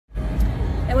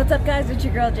What's up guys, it's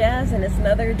your girl Jazz, and it's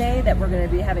another day that we're going to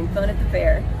be having fun at the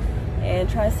fair and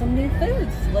try some new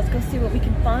foods. Let's go see what we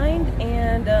can find,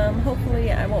 and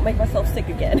hopefully I won't make myself sick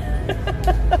again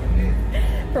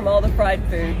from all the fried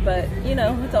food, but you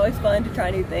know, it's always fun to try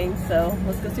new things, so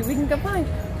let's go see what we can go find.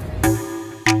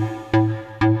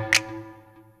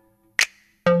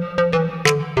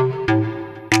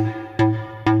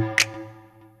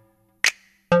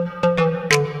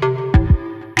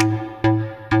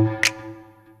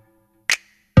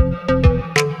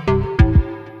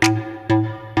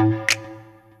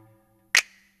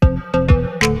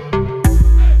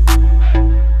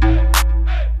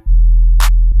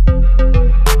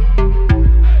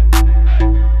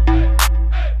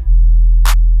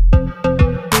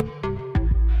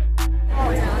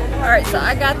 Alright, so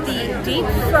I got the deep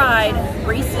fried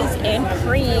Reese's and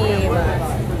cream.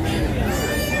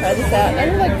 Try this out.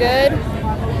 Doesn't it look good?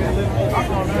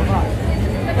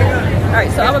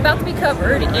 Alright, so I'm about to be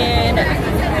covered in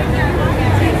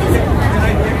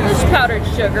this powdered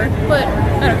sugar, but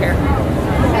I don't care.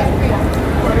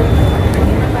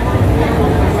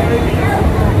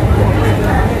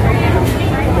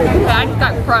 Okay, I just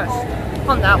got crushed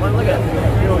on that one. Look at it.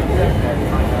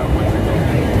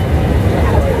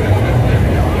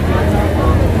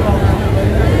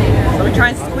 So we try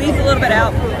and squeeze a little bit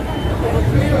out.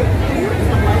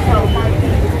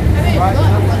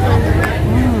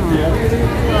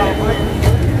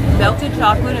 Melted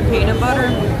chocolate and peanut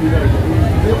butter.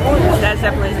 That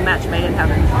definitely is a match made in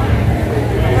heaven.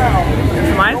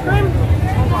 Some ice cream.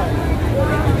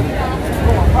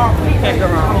 Can't go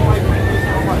wrong.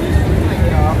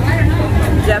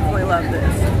 Definitely love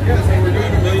this.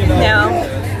 Now,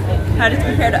 how does it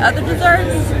compare to other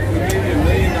desserts?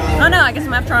 Oh no, I guess I'm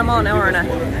gonna have to try them all now, aren't I?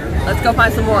 Let's go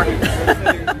find some more.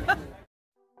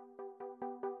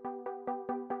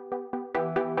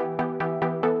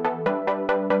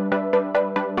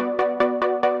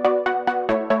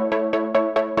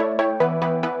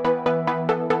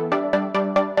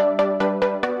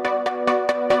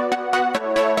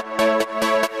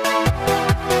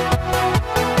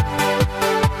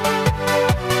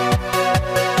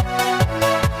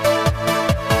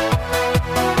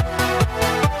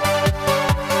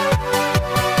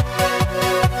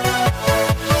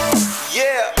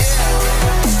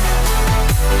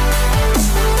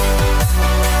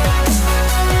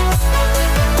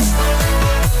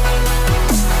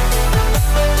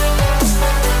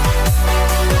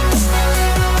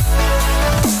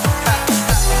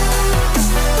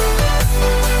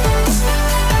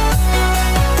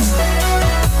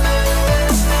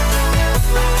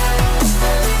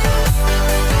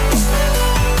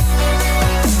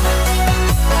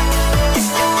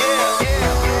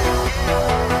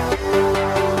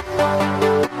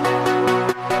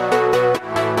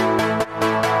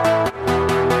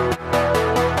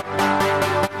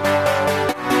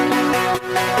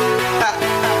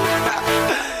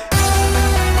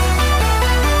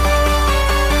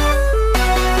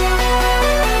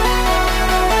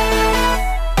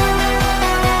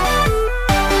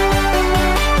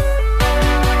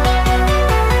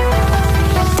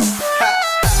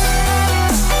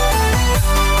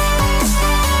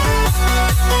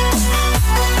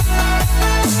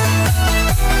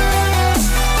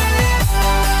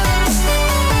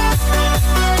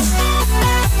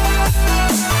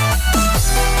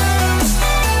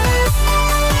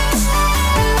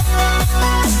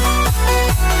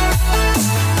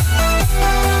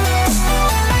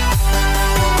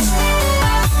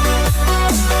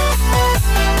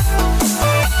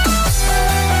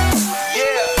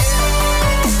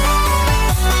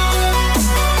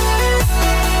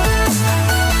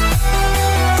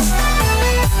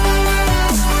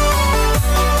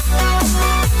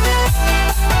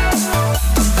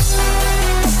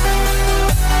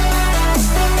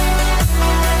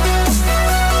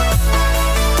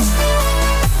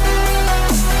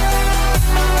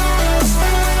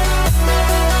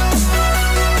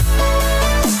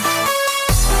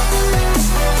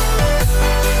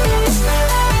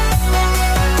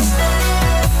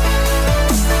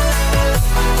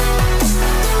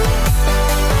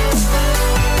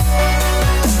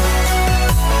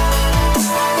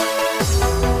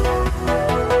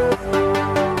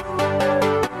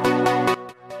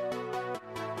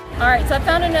 Alright, so I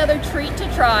found another treat to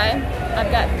try. I've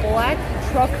got black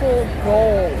truffle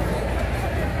gold.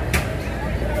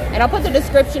 And I'll put the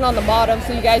description on the bottom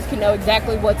so you guys can know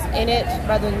exactly what's in it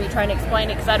rather than me trying to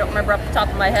explain it, because I don't remember off the top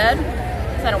of my head.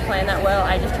 Because I don't plan that well,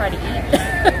 I just try to eat.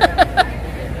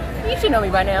 You should know me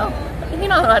by now. You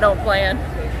know I don't plan.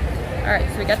 Alright,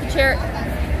 so we got the cherry.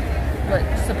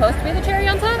 What's supposed to be the cherry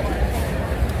on top?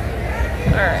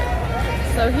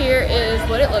 Alright, so here is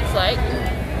what it looks like.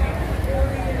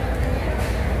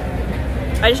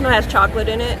 I just know it has chocolate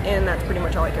in it, and that's pretty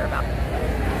much all I care about.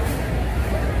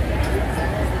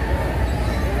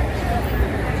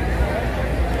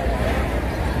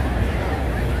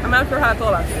 I'm not sure how I feel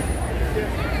about this.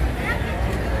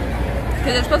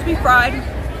 Because it's supposed to be fried,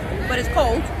 but it's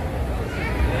cold.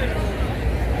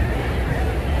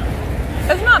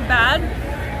 It's not bad,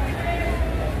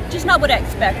 just not what I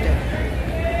expected.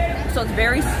 So it's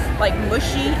very like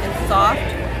mushy and soft.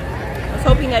 I was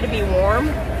hoping that it'd be warm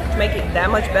to make it that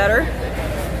much better.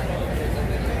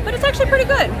 But it's actually pretty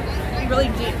good. Really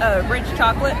rich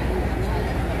chocolate.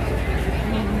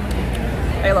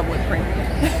 I love whipped cream.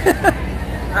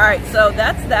 Alright, so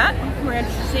that's that. We're going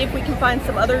to see if we can find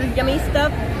some other yummy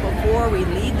stuff before we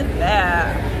leave the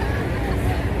fab.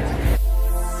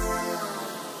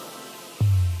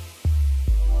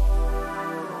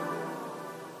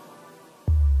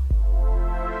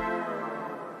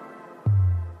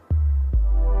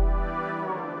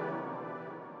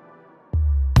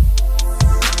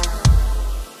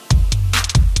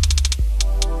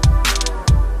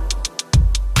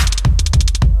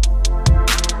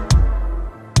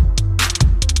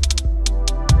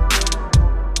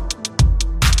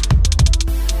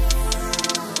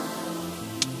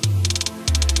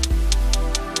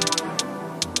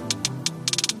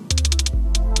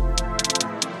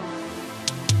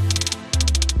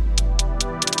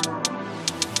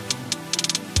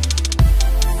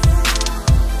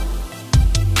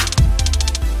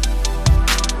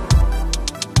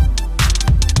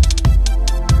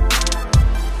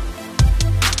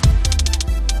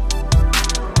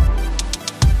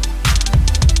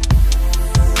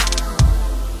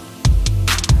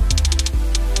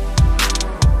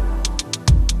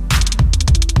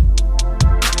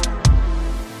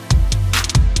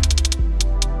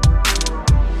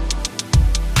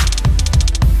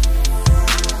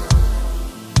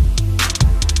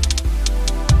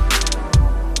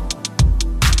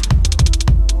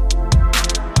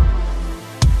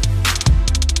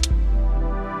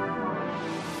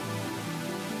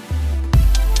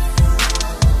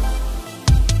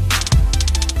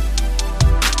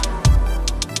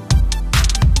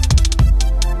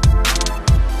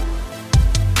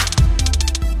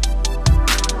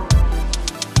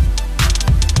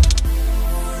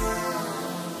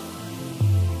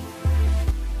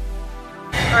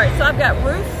 Alright, so I've got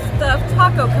roof stuffed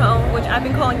taco cone, which I've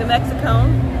been calling the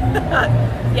Mexicone.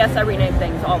 Yes, I rename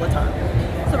things all the time.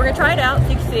 So we're going to try it out so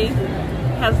you can see. It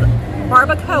has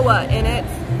barbacoa in it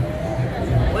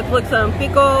with some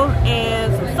pickle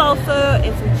and some salsa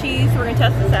and some cheese. So we're going to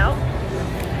test this out.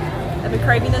 I've been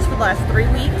craving this for the last 3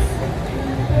 weeks.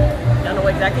 Don't know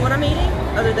exactly what I'm eating,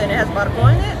 other than it has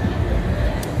barbacoa in it.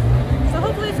 So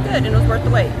hopefully it's good and it was worth the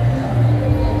wait.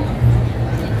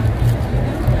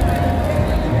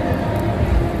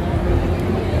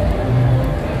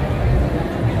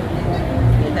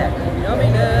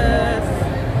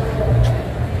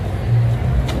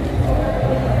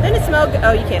 Didn't it smell good?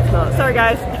 Oh, you can't smell it. Sorry,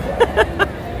 guys.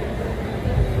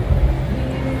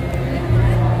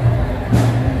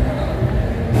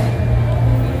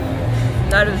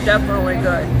 That is definitely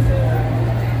good.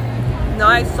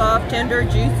 Nice, soft, tender,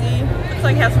 juicy. Looks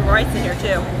like it has some rice in here,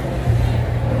 too.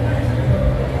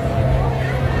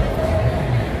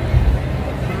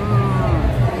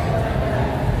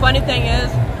 Funny thing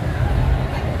is,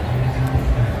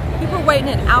 people are waiting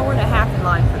an hour and a half in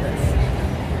line for this.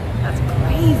 That's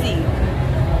crazy.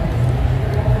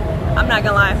 I'm not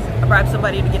gonna lie, I bribed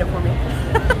somebody to get it for me.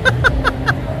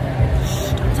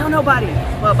 Shh, don't tell nobody.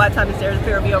 Well, by the time it's there, the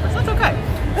fair will be over, so it's okay.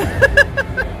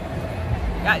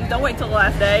 Guys, don't wait till the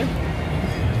last day.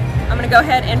 I'm gonna go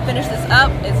ahead and finish this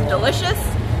up. It's delicious.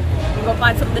 I'm gonna go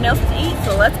find something else to eat,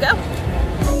 so let's go.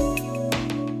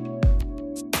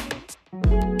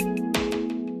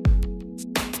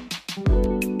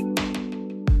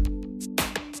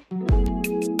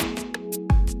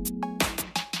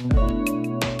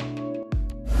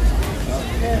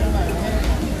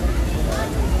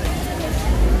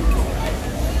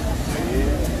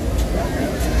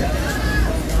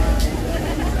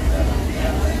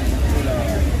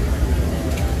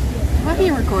 Am I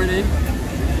being recorded?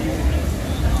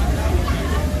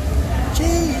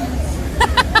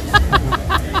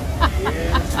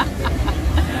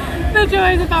 The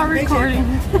joys about recording.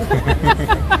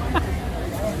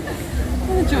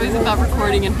 The joys about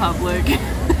recording in public.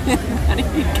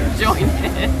 Anybody can join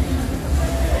in.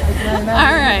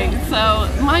 Alright, so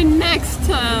my next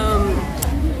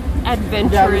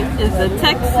adventure is the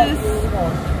Texas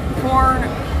corn,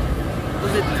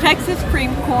 was it Texas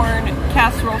cream corn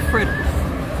casserole fritters.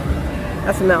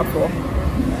 That's a mouthful. I'm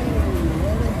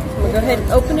gonna go ahead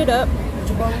and open it up.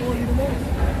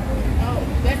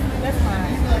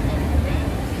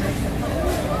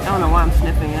 I don't know why I'm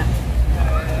sniffing it.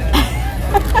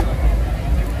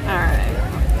 Alright.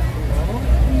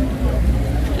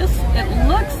 It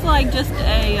looks like just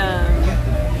a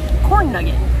corn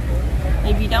nugget.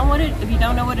 If you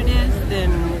don't know what it is,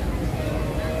 then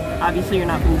obviously you're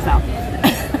not from the South.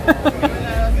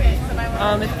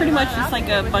 It's pretty much just like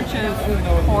a bunch of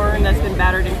corn that's been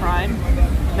battered and fried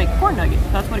to make corn nuggets.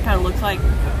 That's what it kind of looks like.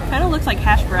 Kind of looks like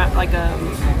hash brown, like a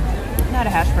not a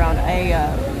hash brown, a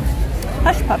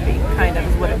hush puppy kind of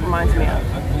is what it reminds me of.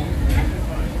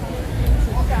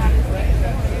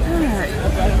 Alright.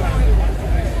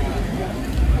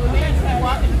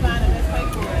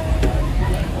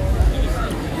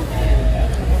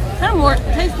 Kind of more, it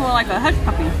tastes more like a hush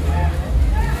puppy.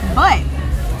 But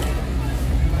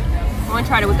I'm gonna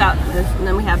try it without this, and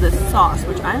then we have this sauce,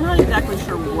 which I'm not exactly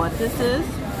sure what this is.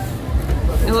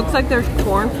 It looks like there's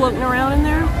corn floating around in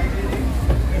there.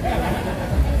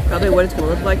 Probably what it's gonna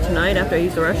look like tonight after I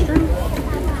use the restroom.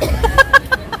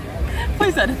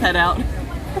 Please edit that out.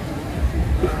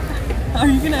 Are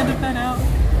you gonna edit that out?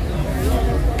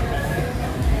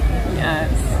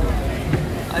 Yes.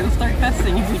 I will start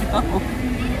cussing if you don't.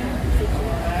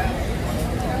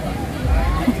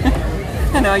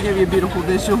 I know I gave you a beautiful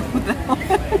visual with that one.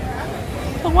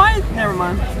 But why? Never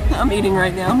mind. I'm eating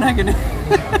right now. I'm not gonna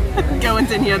go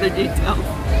into any other details.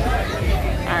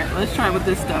 Alright, let's try what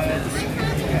this stuff is.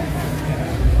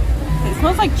 It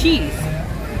smells like cheese.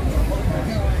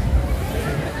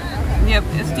 Yep,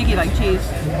 it's sticky like cheese.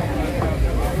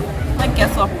 Like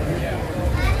queso.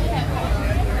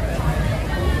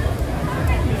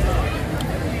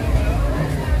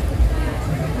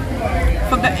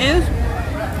 But that is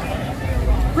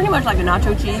pretty much like a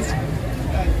nacho cheese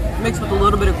mixed with a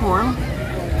little bit of corn.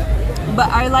 But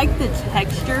I like the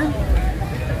texture.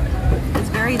 It's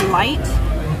very light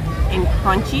and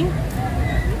crunchy.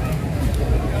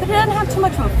 But it doesn't have too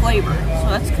much of a flavor, so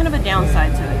that's kind of a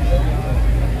downside to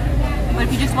it. But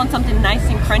if you just want something nice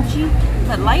and crunchy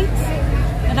but light,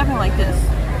 I definitely like this.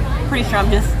 Pretty sure I'm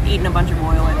just eating a bunch of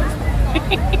oil at this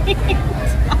point.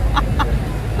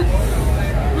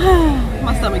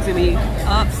 My stomach's gonna be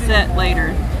upset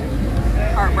later.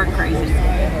 Heartburn crazy.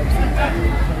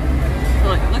 So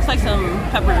look, looks like some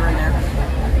peppers are in there.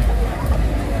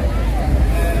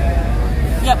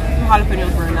 Yep,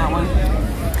 jalapenos were in that one.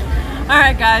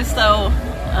 Alright guys, so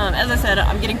as I said,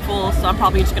 I'm getting full, so I'm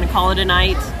probably just gonna call it a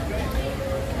night.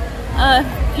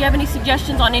 If you have any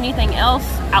suggestions on anything else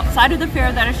outside of the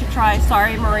fair that I should try,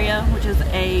 sorry Maria, which is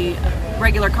a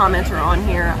regular commenter on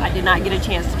here, I did not get a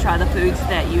chance to try the foods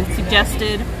that you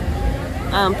suggested.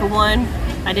 For one,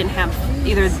 I didn't have,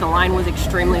 either the line was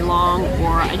extremely long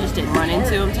or I just didn't run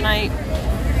into them tonight.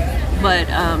 But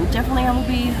definitely I will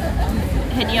be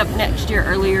hitting you up next year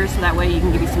earlier so that way you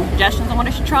can give me some suggestions on what I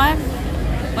should try.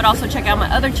 But also check out my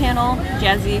other channel,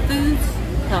 Jazzy Foods.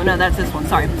 No, that's this one,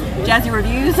 sorry. Jazzy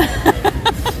Reviewz.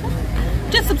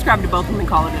 Just subscribe to both of them and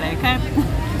call it a day, okay?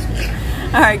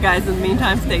 Alright guys, in the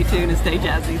meantime, stay tuned and stay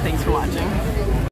jazzy. Thanks for watching.